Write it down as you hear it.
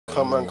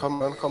Come on,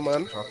 come on, come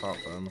on. Shut up,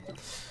 fam.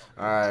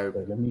 Alright.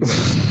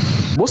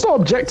 What's the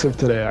objective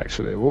today,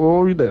 actually? What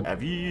were we doing?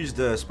 Have you used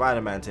the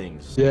Spider-Man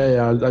things?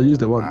 Yeah, I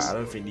used it once. I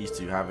don't think these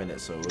two have in it,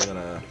 so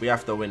we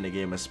have to win the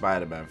game of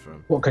Spider-Man,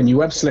 fam. What, can you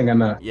web sling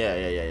and that? Yeah.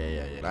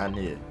 Land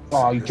here.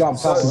 Oh, you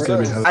jumped up.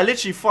 I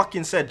literally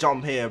fucking said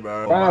jump here,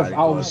 bro. Bruv,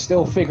 I was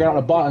still figuring out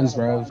the buttons,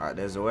 bro. Alright,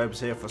 there's the webs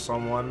here for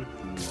someone.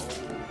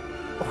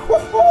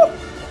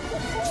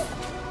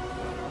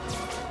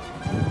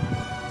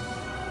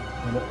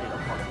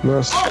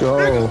 Let's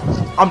go.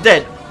 I'm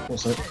dead.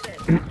 What's it?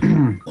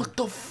 What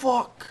the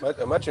fuck?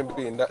 Imagine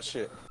being that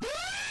shit.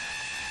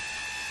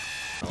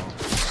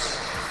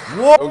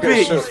 What Don't get bitch,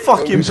 you shook.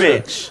 fucking Don't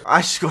get bitch.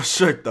 I just got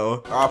shook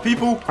though.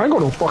 People. I ain't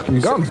got no fucking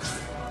gun.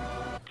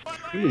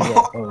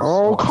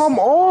 Oh, come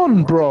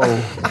on, bro.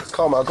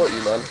 Calm, I got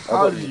you, man.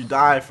 How did you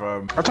die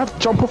from? I tried to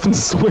jump off and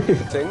swing.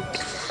 Thing.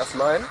 That's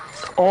mine.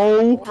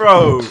 Oh,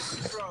 Bro.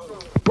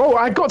 Bro,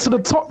 I got to the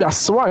top.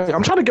 That's right.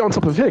 I'm trying to get on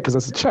top of here because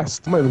there's a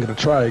chest. I'm not even going to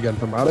try again,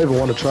 fam. I don't even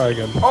want to try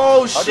again.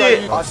 Oh,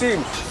 shit. I see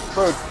him.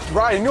 Bro,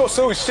 Ryan, you're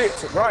so shit.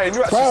 Ryan,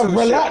 you're actually so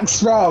relax,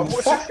 shit. bro.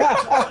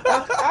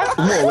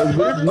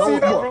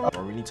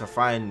 Bro, we need to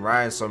find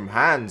Ryan some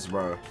hands,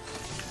 bro.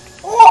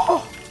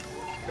 Oh!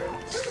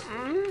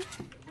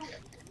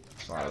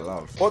 I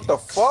love. What the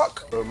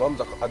fuck? Bro,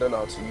 mum's like, I don't know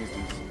how to use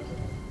these.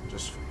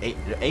 Just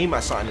aim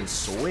at something and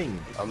swing.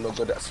 I'm not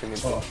good at swinging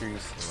from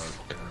trees.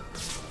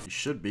 You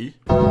should be.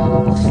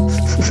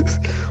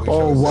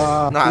 Oh,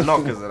 wow. Nah,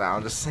 not because of that.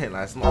 I'm just saying,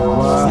 like, it's not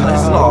hard.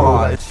 It's not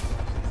hard.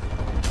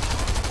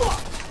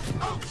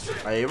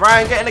 Hey,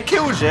 Ryan getting the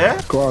kills, yeah?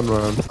 Go on,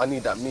 man. I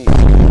need that meat.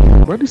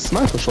 Where are these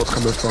sniper shots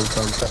coming from,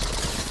 fam?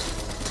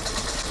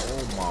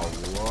 Oh, my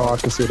word. Oh, I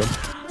can see them.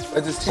 I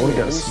just I wanna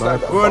get a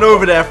sniper. Going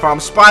over there, fam.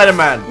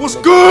 Spider-Man. What's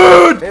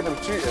good? I hear them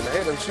shooting. I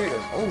hear them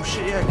shooting. Oh,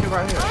 shit, yeah. Get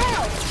right here.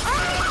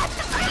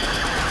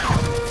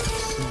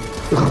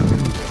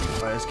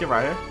 Alright, let's get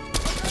right here.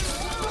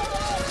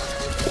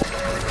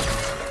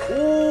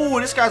 Ooh,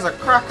 this guy's a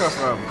cracker,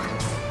 fam.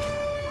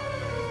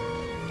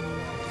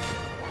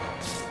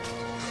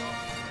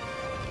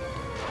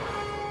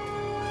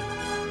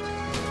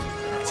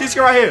 See this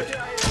guy right here.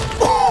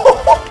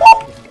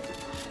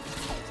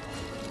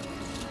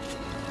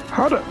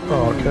 How the...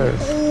 Oh, okay.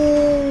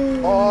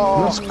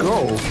 Oh, Let's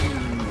go.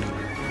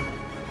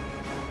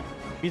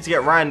 Need to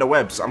get Ryan the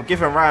webs. I'm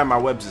giving Ryan my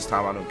webs this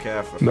time. I don't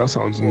care for. That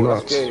sounds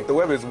nuts. okay. The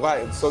web is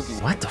white and soggy.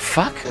 What the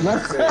fuck?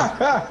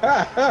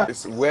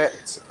 It's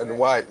wet and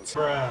white.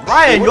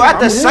 Ryan, you're at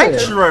the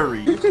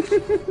sanctuary.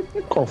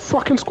 Got a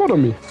fucking squad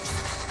on me.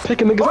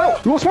 Taking niggas out.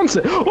 Who wants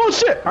it? Oh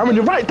shit! I'm on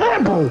your right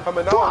there, bro.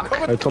 Coming out.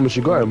 Hey, Thomas,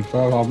 you got him.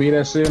 Bro, I'll be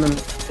there soon. And...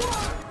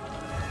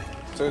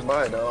 So is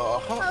mine.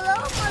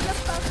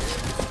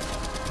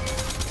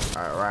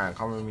 Alright, Ryan,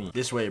 come with me.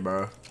 This way,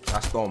 bro.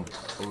 That's Dom.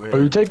 Over here.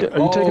 Are you taking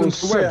the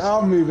shit, webs?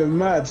 I'm moving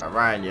mad. Alright,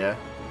 Ryan, yeah.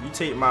 You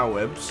take my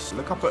webs.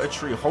 Look up at a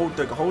tree. Hold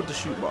the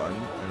shoot button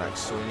and like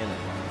swing in it.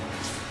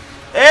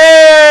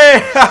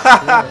 Hey!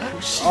 Oh,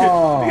 shit.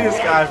 Look at this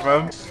guy,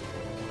 fam.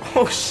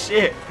 Oh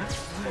shit.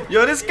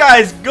 Yo, this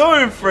guy's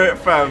going for it,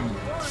 fam.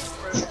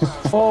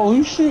 Oh,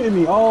 who's shooting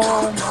me?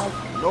 Oh my.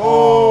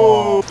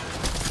 No.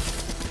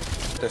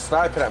 They're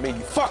sniping at me.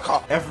 You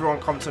fucker. Everyone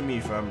come to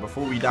me, fam,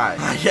 before we die.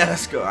 Yeah,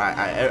 let's go.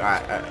 Alright.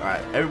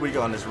 Everybody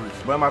get on this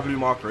roof. Where my blue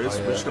marker is,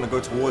 we're just gonna go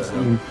towards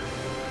them.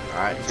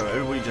 Alright, so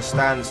everybody just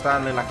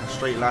stand in like a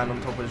straight line on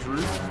top of this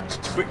roof.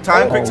 Quick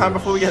time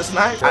before we get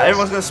sniped. Alright,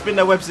 everyone's gonna spin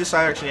their webs this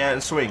direction, yeah,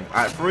 and swing.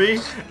 Alright, 3,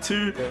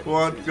 2,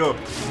 1, go.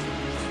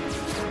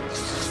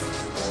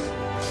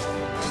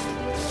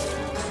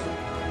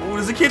 Oh,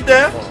 there's a kid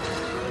there.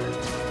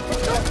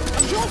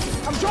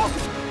 I'm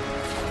joking.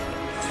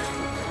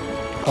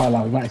 Oh,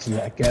 I'm actually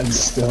again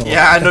still.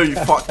 Yeah, I know you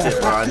fucked it,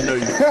 bro. I know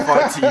you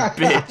fucked it, you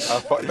bitch. I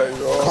fucked that.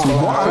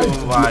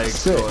 Oh my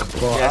god.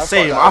 Yeah,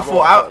 same. I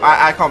thought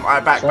I come.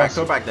 Alright, back.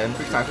 Go back then.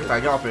 Quick time.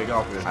 Get up here.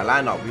 I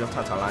line up. We have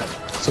time to line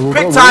up. So we'll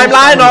Quick time,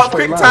 line up.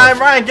 Quick time,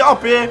 Ryan. Get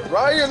up here.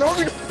 Ryan, hold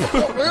me.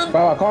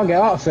 Bro, I can't get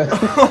up, sir.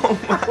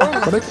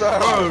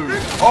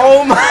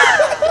 Oh my.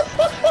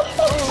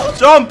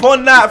 Jump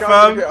on that,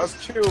 fam. Get us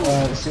killed.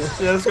 Yeah,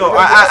 let's go.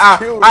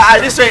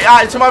 Alright, this way.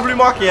 Alright, to my blue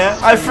mark, yeah.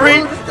 Alright,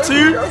 3,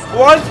 2,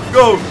 1,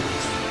 go.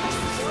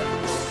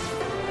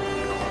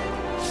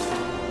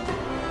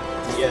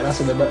 Yeah, that's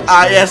in the better.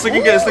 Yeah, it's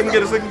looking good. That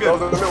was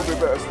a little bit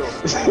better still.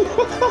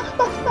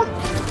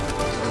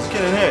 Let's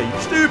get in here. You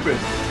stupid.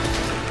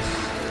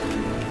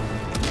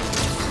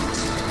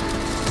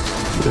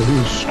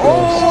 Yeah,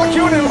 Oh, I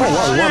killed him.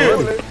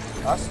 Shit.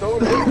 I stole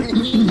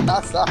it.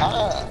 That's a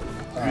hat.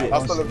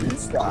 Hasta la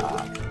vista.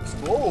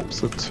 Whoa.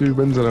 So 2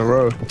 wins in a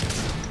row.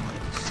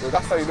 So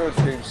that's how you know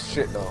this game's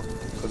shit now.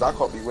 Because I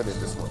can't be winning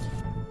this one.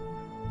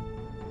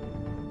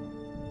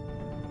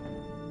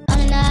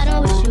 I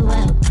don't wish you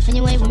well.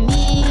 Anyway, with me.